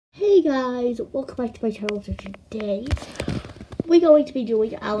Hey guys, welcome back to my channel. So today we're going to be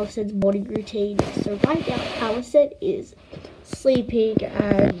doing Alison's morning routine. So right now Alison is sleeping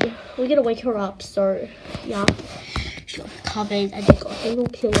and we're gonna wake her up. So yeah, she got covered and they got a little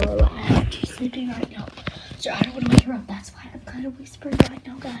pillow and she's sleeping right now. So I don't want to wake her up. That's why I'm kind of whispering right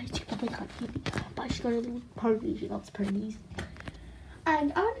now, guys. You probably can't hear me, but she's got a little pony. She loves ponies.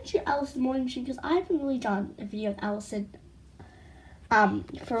 And I want to do Alison's morning routine because I haven't really done a video of Alison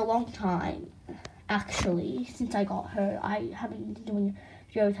for a long time, actually. Since I got her, I haven't been doing a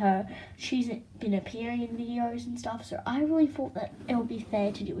video with her. She's been appearing in videos and stuff, so I really thought that it would be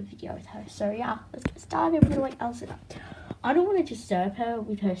fair to do a video with her. So yeah, let's get started. We're gonna wake Alison up. I don't want to disturb her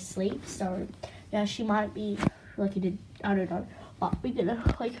with her sleep, so yeah, she might be like I don't know, but we're gonna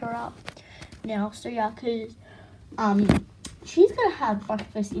wake her up now. So yeah, cause she's gonna have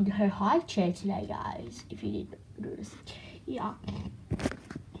breakfast in her high chair today, guys. If you didn't notice, yeah.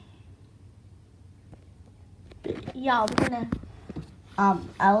 But yeah, we're gonna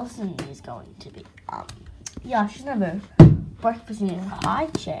Alison is going to be yeah, she's gonna have breakfast in her high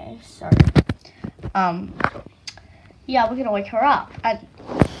chair, so yeah, we're gonna wake her up. And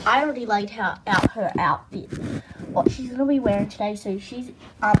I already laid her outfit, what she's gonna be wearing today, so she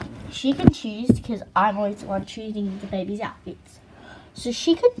can choose, because I'm always the one choosing the baby's outfits. So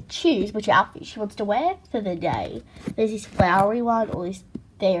she can choose which outfit she wants to wear for the day. There's this flowery one or this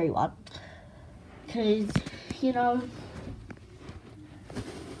fairy one, because you know,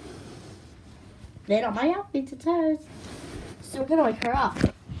 they're not my outfits, it's hers. So we're gonna wake her up.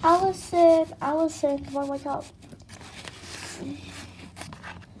 Alison, come on, wake up.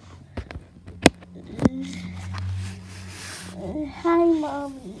 Hi,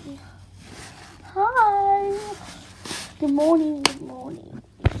 Mommy. Hi. Good morning, good morning.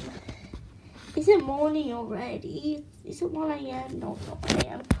 Is it morning already? Is it 1 a.m.? No, it's not 1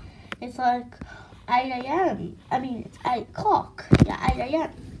 a.m. It's like 8 a.m. I mean, it's 8 o'clock. Yeah, 8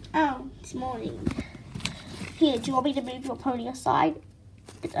 a.m. Oh, it's morning. Here, do you want me to move your pony aside?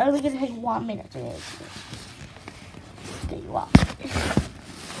 It's only going to take 1 minute to get you up.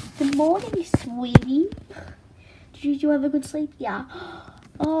 Good morning, sweetie. Did you have a good sleep? Yeah.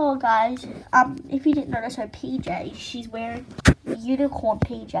 Oh, guys, if you didn't notice her PJs, she's wearing unicorn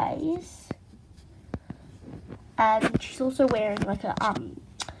PJs. And she's also wearing like a,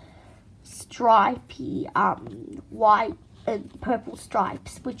 stripy, white and purple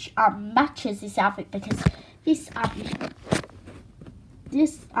stripes, which, matches this outfit, because this,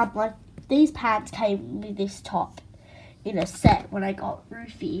 like, these pants came with this top in a set when I got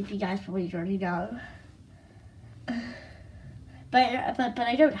Roofy, if you guys probably already know. But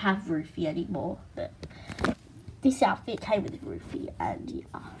I don't have Roofy anymore. But this outfit came with Roofy, and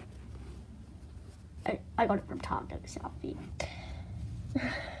yeah, I got it from Target. This outfit,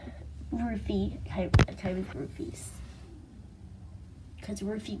 Roofy came with Roofies, because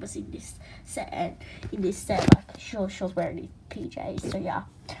Roofy was in this set, and in this set, like she was wearing these PJs. So yeah,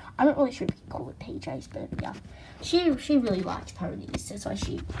 I'm not really sure if you can call it PJs, but yeah, she really likes ponies. That's why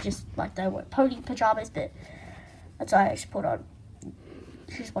she just like they weren't pony pajamas, but that's why she put on.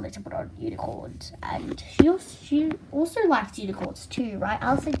 She just wanted to put on unicorns, and she also likes unicorns too, right,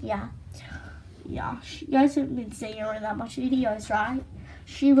 Alison? Yeah. Yeah, you guys haven't been seeing her in that much videos, right?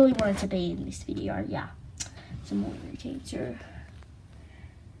 She really wanted to be in this video, yeah. Some more routine. So,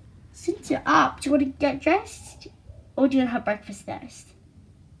 since you're up, do you want to get dressed, or do you want to have breakfast first?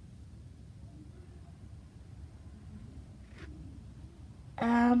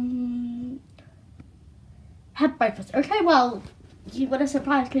 Have breakfast. Okay, well, you got a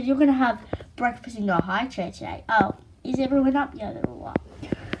surprise, because you're going to have breakfast in your high chair today. Oh, is everyone up? Yeah, they're all up.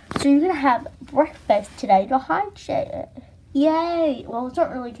 So you're going to have breakfast today in your high chair. Yay! Well, it's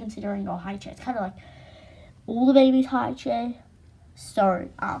not really considering your high chair. It's kind of like all the baby's high chair. So,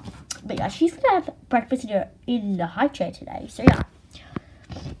 but yeah, she's going to have breakfast in the high chair today. So yeah.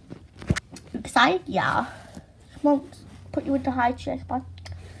 Excited? Yeah. Come on, put you in the high chair. Come on.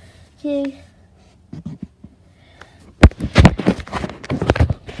 Okay.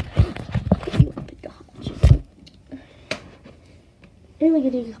 It's only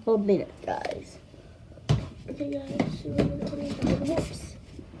gonna take a couple of minutes, guys. Okay, guys, so we're gonna put in the hips.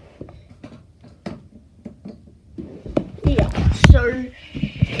 Yeah, so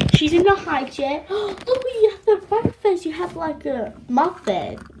she's in the high chair. Oh, look, you have the breakfast. You have like a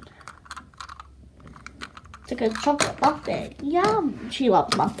muffin. It's like a chocolate muffin. Yum. She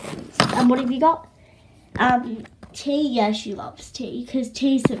loves muffins. And what have you got? Tea. Yeah, she loves tea, because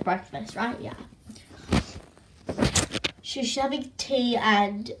tea's the breakfast, right? Yeah. She's having tea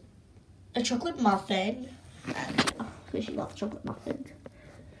and a chocolate muffin, and because she loves chocolate muffins.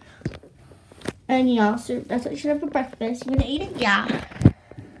 And yeah, so that's what you should have for breakfast. You gonna eat it? Yeah.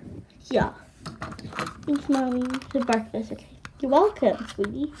 Yeah. Thanks, Mommy, for breakfast. Okay. You're welcome,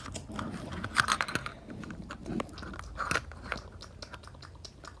 sweetie.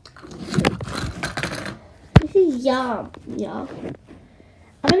 This is yum. Yeah.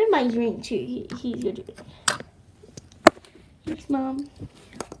 I'm gonna have my drink too. He's gonna do it. Thanks, Mom.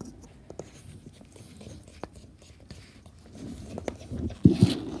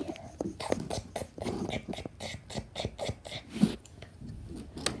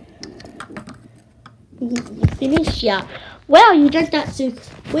 You finished? Yeah. Wow, you did that so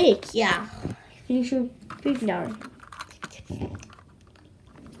quick. Yeah. Finish your food now.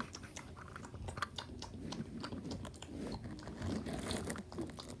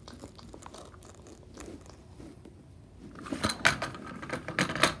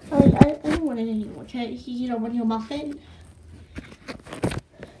 I don't want it anymore. Okay, you don't want your muffin?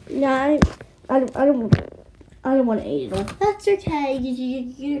 No, I don't want to eat it all. That's okay.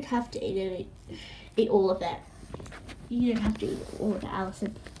 You don't have to eat all of it. You don't have to eat all of it,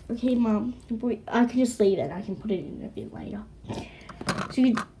 Alison. Okay, Mom. I can just leave it. I can put it in a bit later. So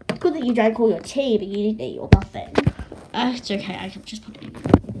it's good that you drank all your tea, but you didn't eat your muffin. It's okay. I can just put it in.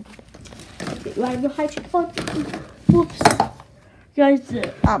 You have your hygiene on. Whoops, guys.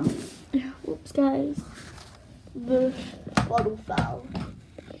 Whoops, guys. The bottle fell.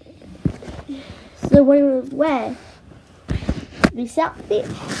 So where? This outfit.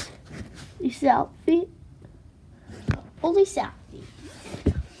 Or this outfit.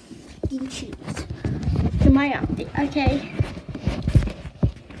 You choose. To my outfit, okay.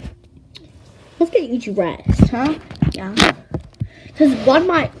 Let's get you dressed, huh? Yeah. Because one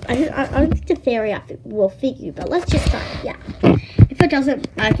might, I don't think the fairy outfit will fit you, but let's just try. Yeah. If it doesn't,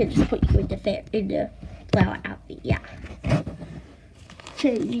 I can just put you in the flower outfit. Yeah.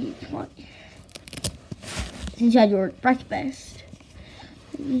 Okay, since you had your breakfast.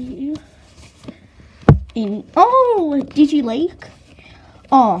 Oh, did you leak?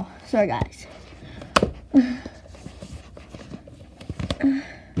 Oh, sorry guys.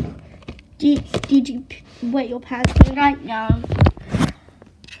 Did you wet your pants tonight? No.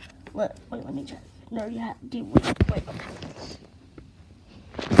 Wait, let me check. No, you didn't wet your pants.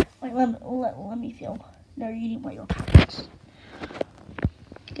 Wait, let me feel. No, you didn't wet your pants.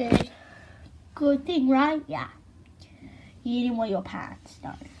 Good thing, right? Yeah. You didn't wear your pants,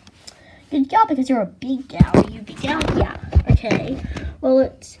 no. Good job, because you're a big gal. Are you a big gal? Yeah. Okay. Well,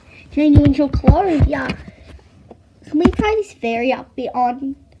 let's change you into your clothes. Yeah. Can we try this fairy outfit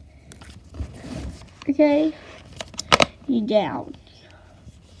on? Okay. You down.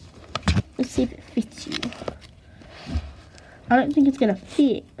 Let's see if it fits you. I don't think it's gonna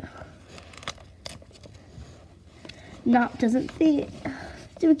fit. No, it doesn't fit.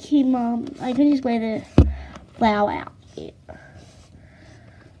 It's okay, Mom. I can just wear the flower outfit.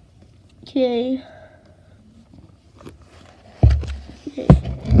 Okay. Okay.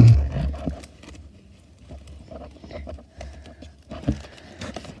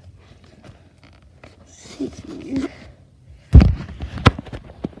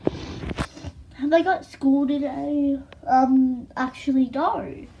 Have I got school today? Actually,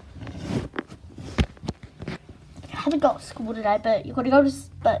 no. I haven't got school today, but you're gonna go to.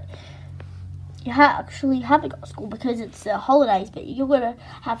 But you actually haven't got school because it's the holidays. But you're gonna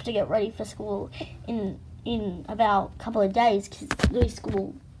have to get ready for school in about a couple of days because there's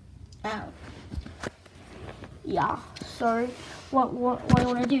school. Yeah. So what do you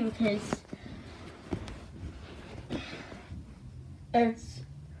want to do? Because it's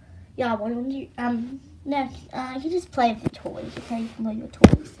what do you want to do? Next, you just play with the toys. Okay, you can play with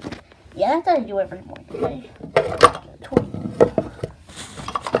your toys. Yeah, that's what I do every morning. Okay.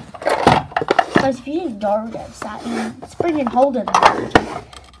 Because if you didn't know that in Spring and Holden,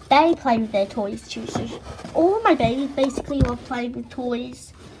 they play with their toys too. So all of my babies basically love playing with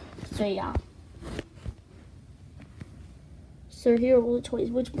toys. So yeah. So here are all the toys.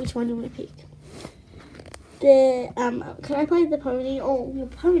 Which one do you want to pick? Can I play the pony? Oh, your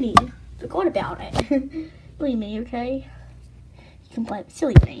pony. Forgot about it. Believe me, okay? You can play with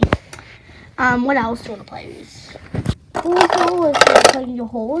silly me. What else do you want to play with? Oh, it's playing your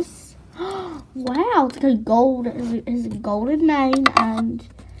horse. Wow, it's like it has a golden mane and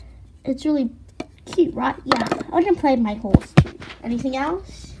it's really cute, right? Yeah, I'm gonna play my horse too. Anything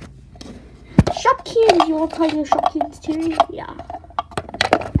else? Shopkins, you want to play your Shopkins too? Yeah.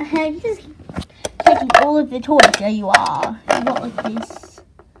 You're just taking all of the toys. There you are. You got like this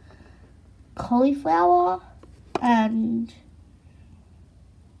cauliflower and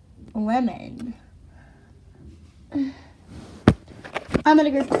lemon. I'm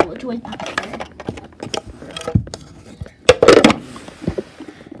gonna go put all the toys back in there.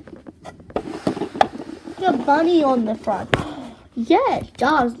 a bunny on the front. Yeah, it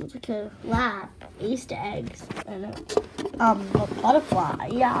does. Looks like a lab. Easter eggs. And a butterfly.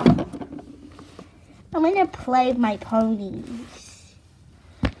 Yeah. I'm gonna play with my ponies.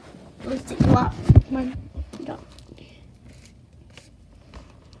 Let's see what. No.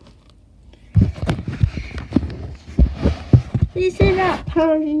 Listen up,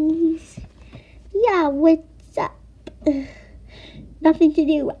 ponies. Yeah, what's up? Nothing to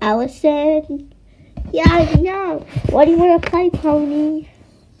do, Alison. Yeah, I know. What do you want to play, pony?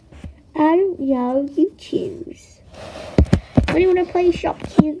 I don't know. You choose. What do you want to play,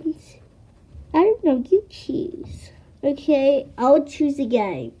 Shopkins? I don't know. You choose. Okay, I'll choose a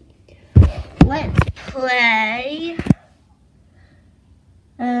game. Let's play.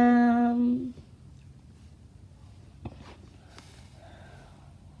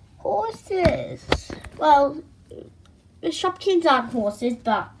 Horses. Well, the Shopkins aren't horses,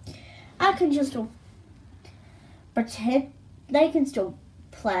 but I can just pretend they can still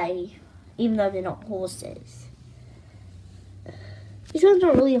play, even though they're not horses. This one's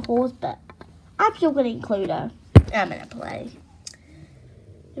not really a horse, but I'm still going to include her. I'm going to play.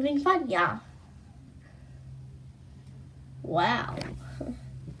 Having fun, yeah. Wow.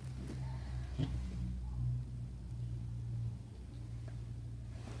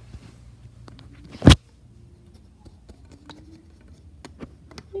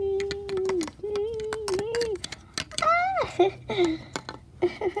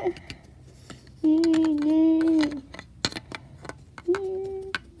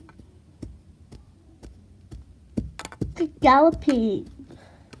 Galloping.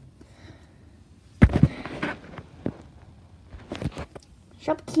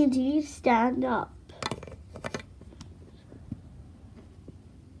 Shopkins, you stand up.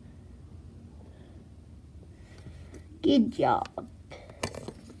 Good job.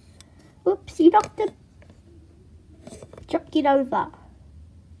 Oops, you knocked the Shopkin over.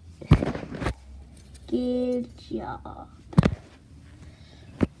 Good job.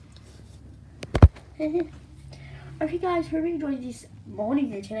 Okay guys, hope you enjoyed this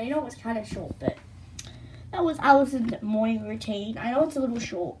morning routine. I know it was kind of short, but that was Alison's morning routine. I know it's a little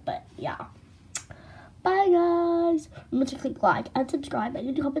short, but yeah. Bye guys. Remember to click like and subscribe and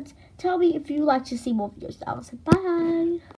in the comments tell me if you like to see more videos of Alison. Bye.